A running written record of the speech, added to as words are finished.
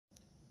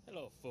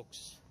Hello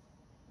folks,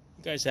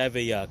 you guys have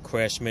a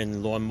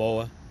Craftsman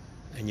lawnmower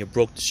and you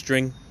broke the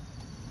string,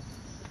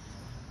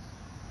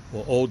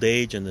 or old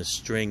age and the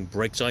string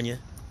breaks on you?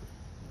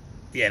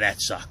 Yeah,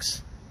 that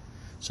sucks.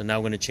 So now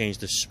we're going to change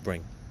the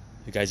spring.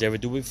 You guys ever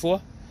do it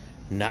before?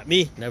 Not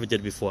me, never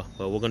did it before,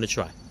 but we're going to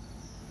try.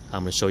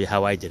 I'm going to show you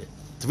how I did it.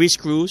 3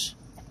 screws,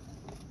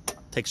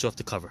 takes off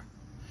the cover.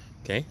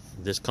 Okay,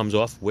 this comes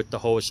off with the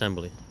whole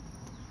assembly.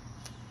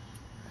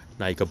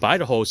 Now you could buy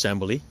the whole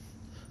assembly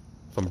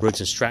from Briggs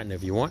and Stratton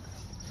if you want.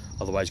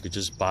 Otherwise you could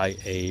just buy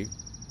a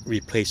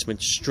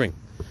replacement string.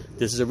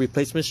 This is a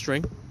replacement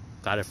string.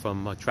 Got it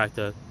from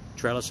Tractor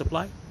Trailer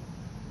Supply.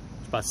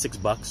 It's about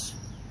 $6.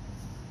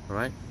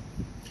 Alright.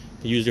 You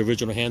can use the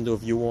original handle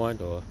if you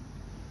want, or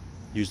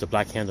use the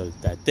black handle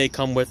that they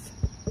come with.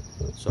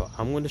 So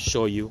I'm going to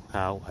show you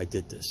how I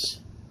did this.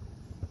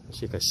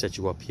 Let's see if I set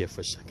you up here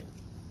for a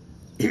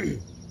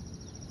second.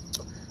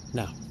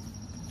 Now,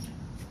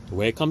 the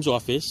way it comes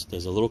off is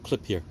there's a little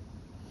clip here.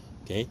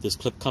 Okay, this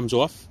clip comes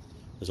off.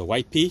 There's a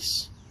white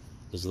piece,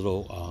 there's a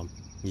little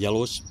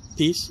yellowish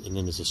piece, and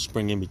then there's a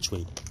spring in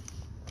between.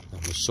 I'm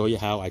going to show you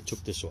how I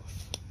took this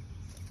off.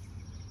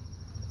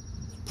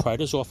 Pry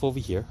this off over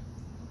here.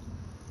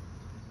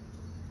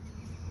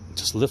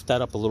 Just lift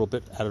that up a little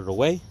bit out of the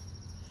way.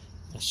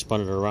 I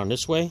spun it around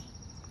this way,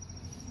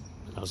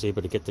 and I was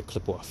able to get the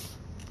clip off.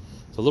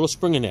 There's a little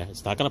spring in there.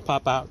 It's not going to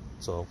pop out,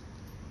 so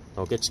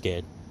don't get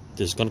scared.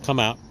 This is going to come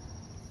out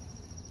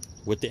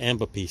with the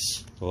amber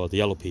piece, or the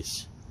yellow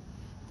piece.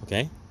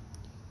 Okay?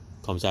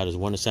 Comes out as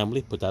one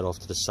assembly. Put that off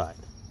to the side.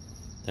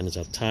 Then there's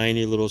a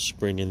tiny little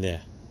spring in there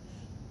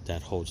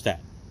that holds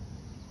that.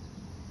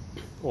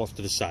 Off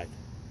to the side.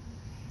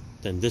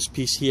 Then this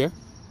piece here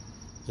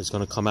is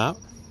going to come out.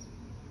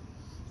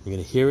 You're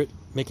going to hear it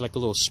make like a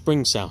little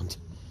spring sound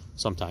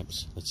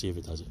sometimes. Let's see if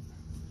it does it.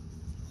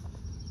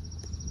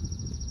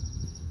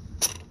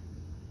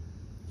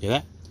 Hear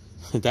that?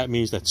 That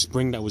means that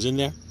spring that was in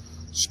there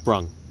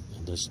sprung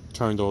and just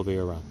turned all the way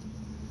around.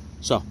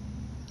 So,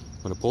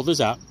 I'm going to pull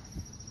this out.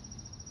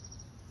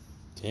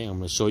 Okay, I'm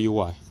going to show you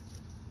why.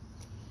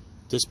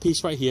 This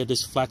piece right here,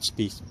 this flat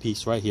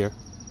piece right here,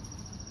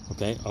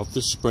 okay, of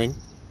the spring,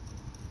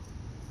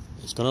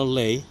 is going to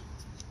lay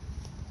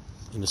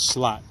in the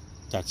slot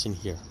that's in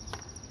here.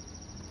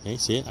 Okay,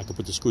 see it? I can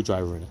put the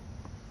screwdriver in it.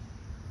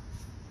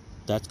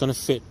 That's going to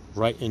fit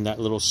right in that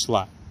little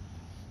slot.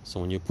 So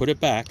when you put it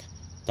back,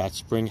 that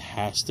spring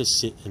has to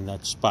sit in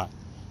that spot.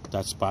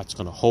 That spot's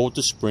going to hold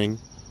the spring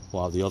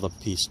while the other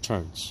piece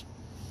turns.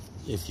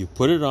 If you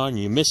put it on,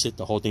 you miss it,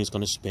 the whole thing's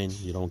going to spin.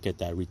 You don't get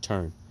that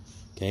return.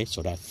 Okay,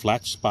 so that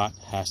flat spot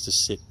has to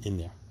sit in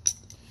there.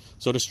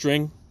 So the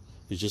string,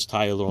 you just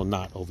tie a little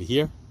knot over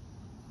here.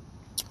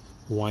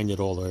 Wind it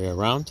all the way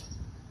around.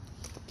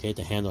 Okay,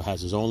 the handle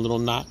has its own little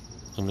knot.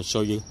 I'm going to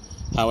show you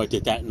how I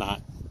did that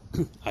knot.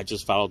 I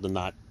just followed the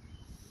knot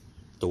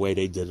the way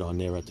they did it on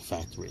there at the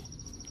factory.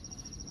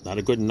 Not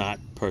a good knot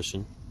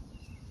person.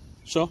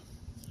 So,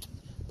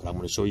 but I'm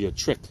going to show you a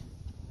trick.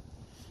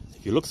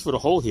 If you look through the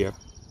hole here,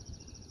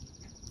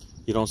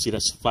 you don't see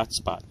that flat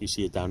spot. You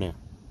see it down there.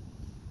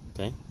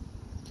 Okay?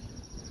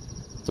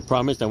 The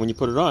problem is that when you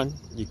put it on,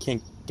 you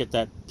can't get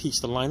that piece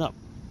to line up.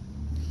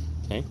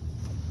 Okay?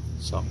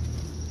 So,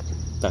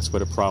 that's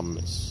where the problem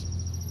is.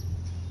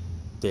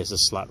 There's a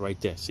slot right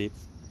there. See?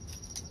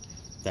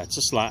 That's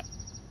a slot.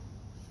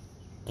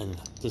 And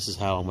this is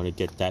how I'm going to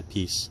get that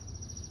piece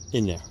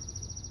in there.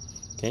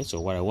 Okay, so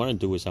what I want to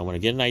do is I want to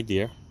get an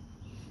idea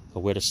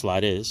of where the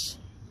slot is.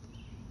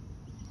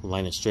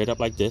 Line it straight up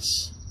like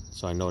this,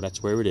 so I know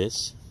that's where it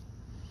is.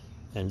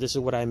 And this is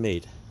what I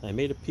made. I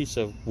made a piece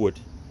of wood.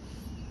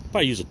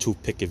 Probably use a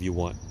toothpick if you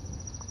want.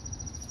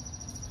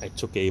 I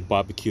took a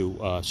barbecue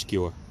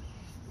skewer,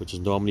 which is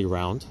normally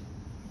round.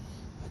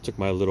 I took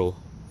my little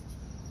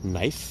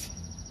knife,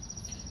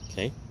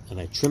 okay, and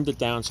I trimmed it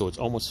down so it's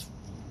almost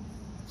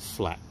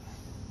flat.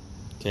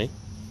 Okay,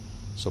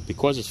 so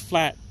because it's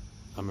flat,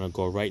 I'm going to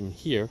go right in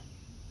here,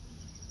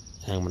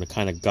 and I'm going to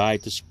kind of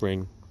guide the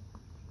spring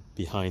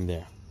behind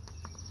there.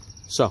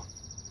 So,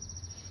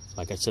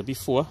 like I said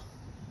before,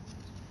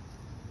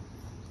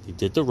 you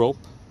did the rope,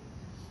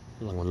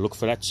 and I'm going to look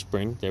for that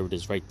spring. There it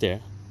is right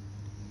there.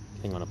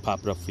 I'm going to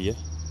pop it up for you.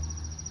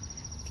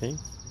 Okay,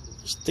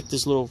 stick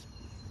this little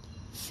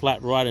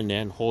flat rod in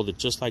there and hold it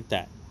just like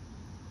that.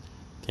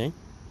 Okay,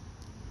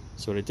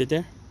 see what I did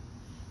there?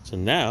 So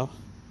now,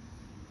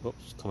 oops,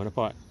 it's coming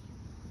apart.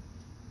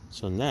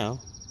 So now,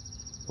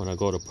 when I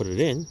go to put it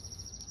in,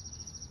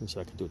 let me see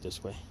if I can do it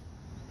this way.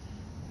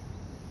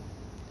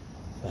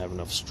 If I have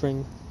enough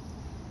string.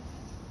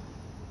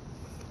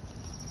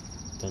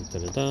 Dun,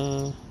 dun, dun,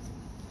 dun.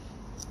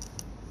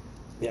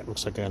 Yeah,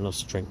 looks like I got enough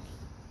string.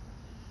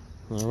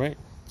 Alright,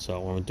 so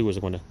what I'm going to do is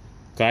I'm going to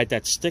guide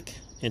that stick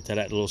into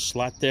that little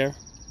slot there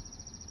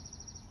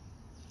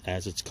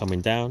as it's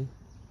coming down.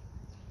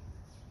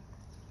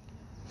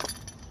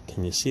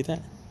 Can you see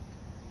that?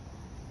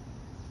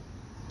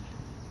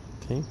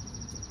 Okay.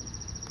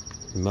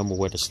 Remember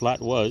where the slot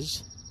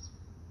was.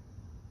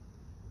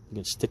 You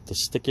can stick the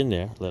stick in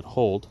there, let it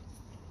hold,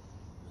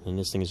 and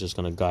this thing is just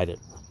going to guide it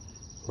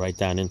right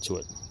down into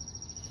it.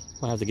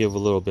 I have to give a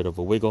little bit of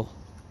a wiggle,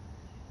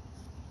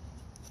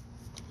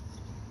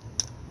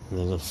 and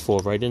then it'll fall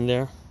right in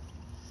there,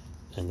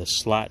 and the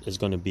slot is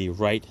going to be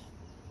right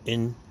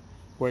in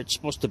where it's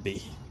supposed to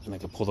be, and I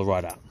can pull the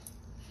rod out.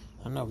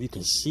 I don't know if you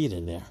can see it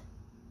in there,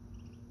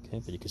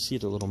 okay, but you can see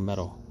the little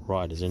metal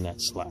rod is in that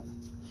slot.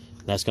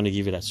 That's going to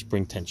give you that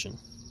spring tension.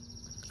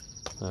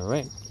 All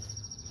right.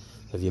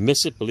 If you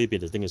miss it, believe me,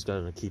 the thing is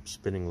going to keep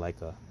spinning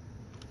like a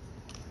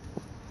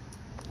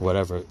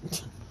whatever.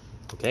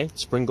 Okay,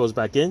 spring goes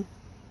back in.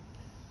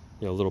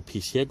 You know, a little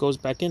piece here goes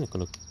back in. It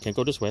can't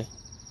go this way.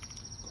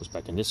 Goes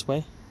back in this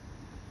way.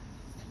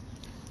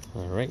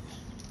 All right.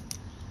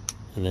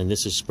 And then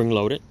this is spring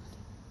loaded.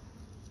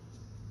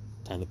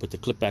 Time to put the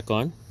clip back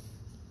on.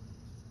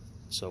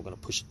 So I'm going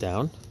to push it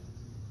down.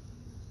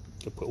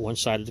 You can put one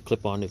side of the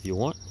clip on if you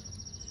want,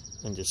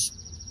 and just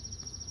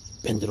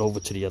bend it over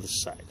to the other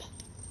side.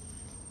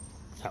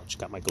 Ouch,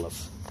 got my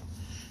glove.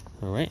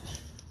 All right,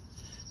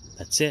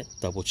 that's it.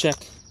 Double check.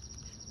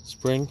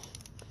 Spring,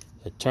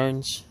 it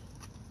turns.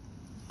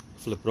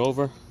 Flip it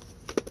over,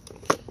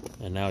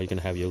 and now you're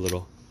gonna have your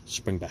little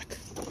spring back.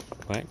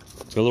 All right,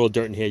 there's a little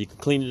dirt in here. You can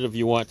clean it if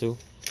you want to.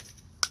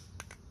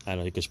 I don't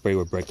know, you can spray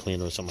with brake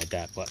cleaner or something like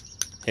that, but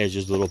here's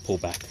just a little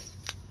pullback.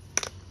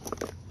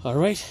 All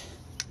right,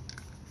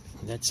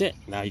 that's it.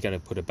 Now you gotta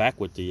put it back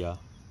with the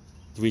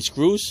 3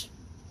 screws,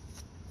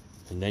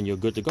 and then you're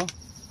good to go.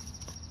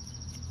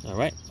 All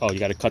right. Oh, you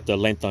got to cut the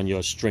length on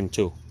your string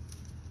too.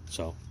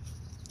 So,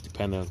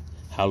 depending on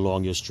how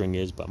long your string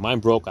is. But mine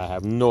broke. I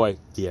have no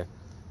idea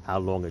how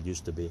long it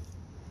used to be.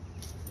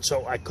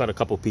 So I cut a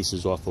couple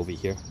pieces off over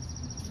here.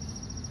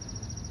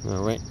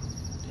 All right.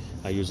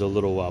 I use a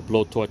little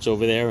blowtorch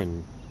over there,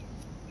 and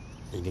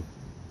you can,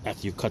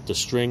 after you cut the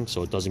string,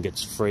 so it doesn't get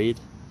frayed,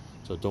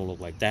 so it don't look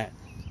like that.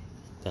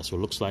 That's what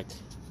it looks like.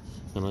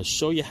 And I'll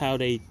show you how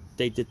they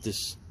did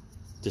this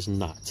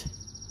knot.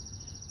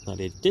 Now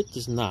they did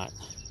this knot.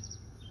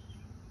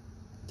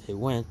 They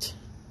went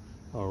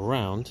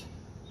around.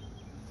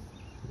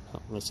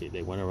 Let's see.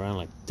 They went around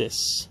like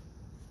this.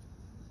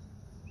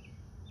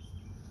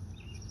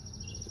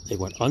 They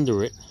went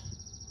under it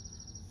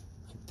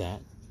like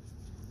that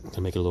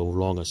to make it a little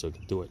longer so you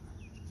can do it.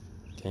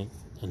 Okay,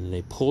 and then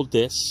they pulled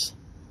this.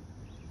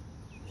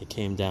 It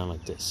came down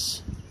like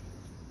this.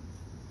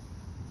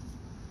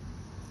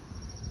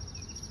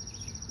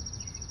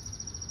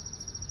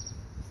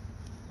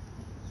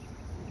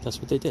 That's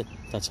what they did.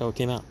 That's how it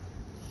came out.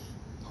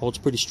 Holds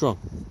pretty strong.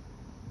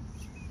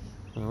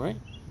 All right.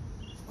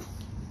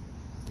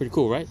 Pretty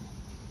cool, right?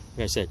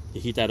 Like I said,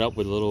 you heat that up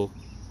with a little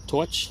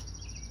torch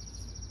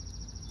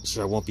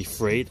so it won't be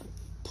frayed.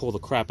 Pull the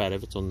crap out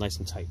of it so it's nice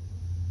and tight.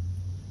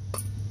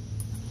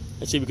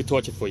 Let's see if we can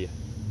torch it for you.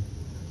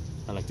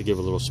 I like to give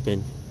it a little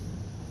spin.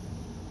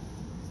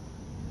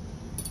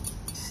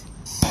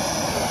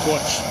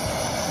 Torch.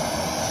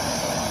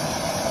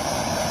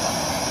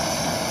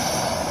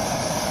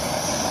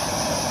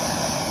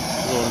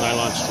 Little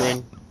nylon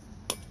string.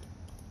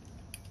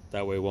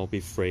 That way it won't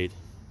be frayed.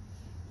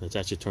 It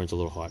actually turns a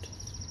little hard.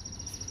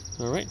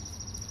 Alright.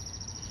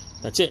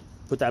 That's it.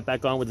 Put that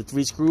back on with the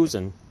 3 screws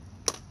and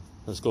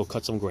let's go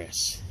cut some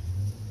grass.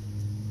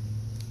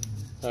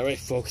 Alright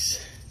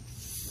folks.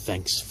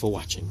 Thanks for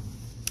watching.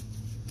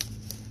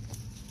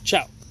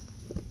 Ciao.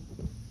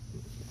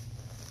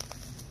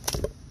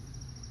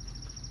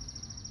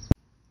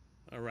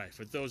 Alright,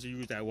 for those of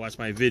you that watch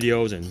my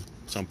videos, and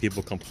some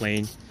people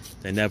complain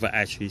they never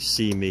actually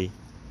see me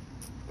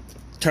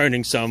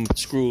turning some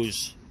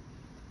screws.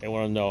 They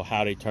want to know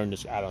how they turn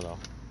this. I don't know.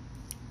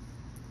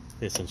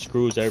 There's some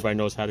screws everybody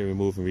knows how to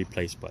remove and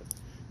replace, but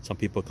some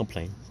people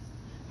complain.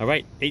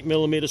 Alright,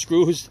 8mm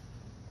screws,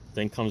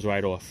 thing comes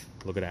right off.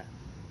 Look at that.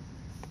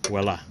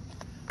 Voila.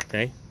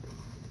 Okay,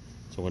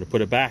 so I'm going to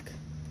put it back.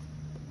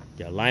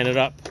 You line it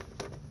up,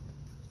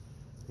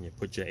 and you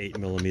put your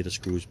 8mm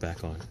screws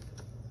back on.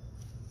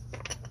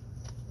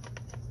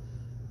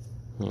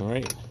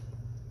 Alright,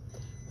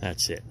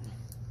 that's it.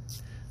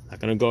 Not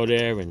gonna go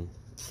there and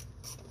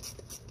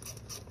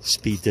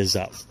speed this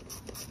up.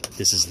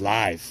 This is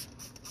live.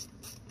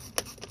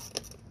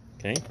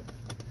 Okay,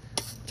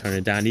 turn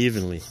it down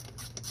evenly.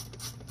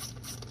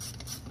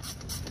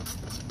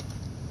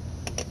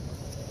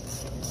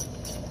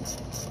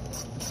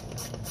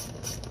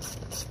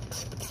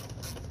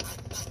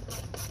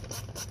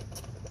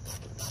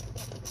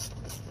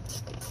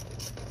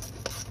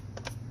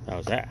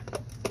 How's that?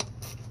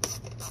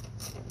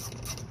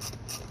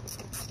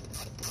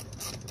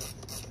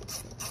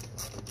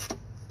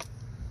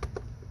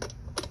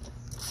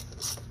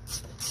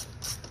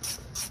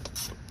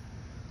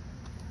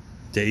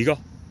 There you go.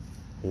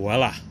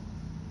 Voila. All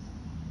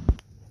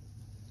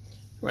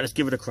right, let's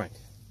give it a crank.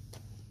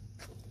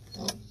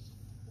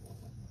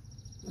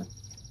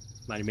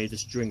 Might have made the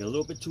string a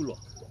little bit too long.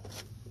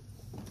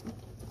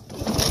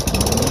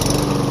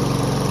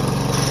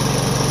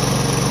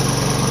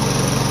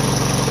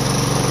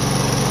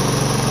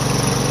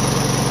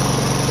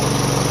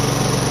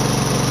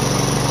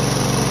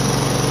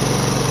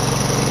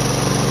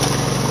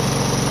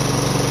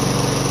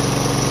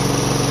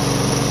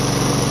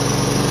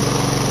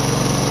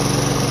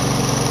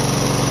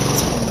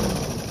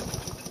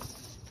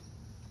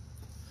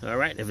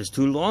 Alright, if it's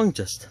too long,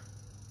 just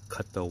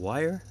cut the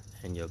wire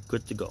and you're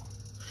good to go.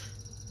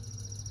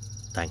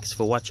 Thanks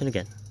for watching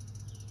again.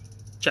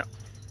 Ciao.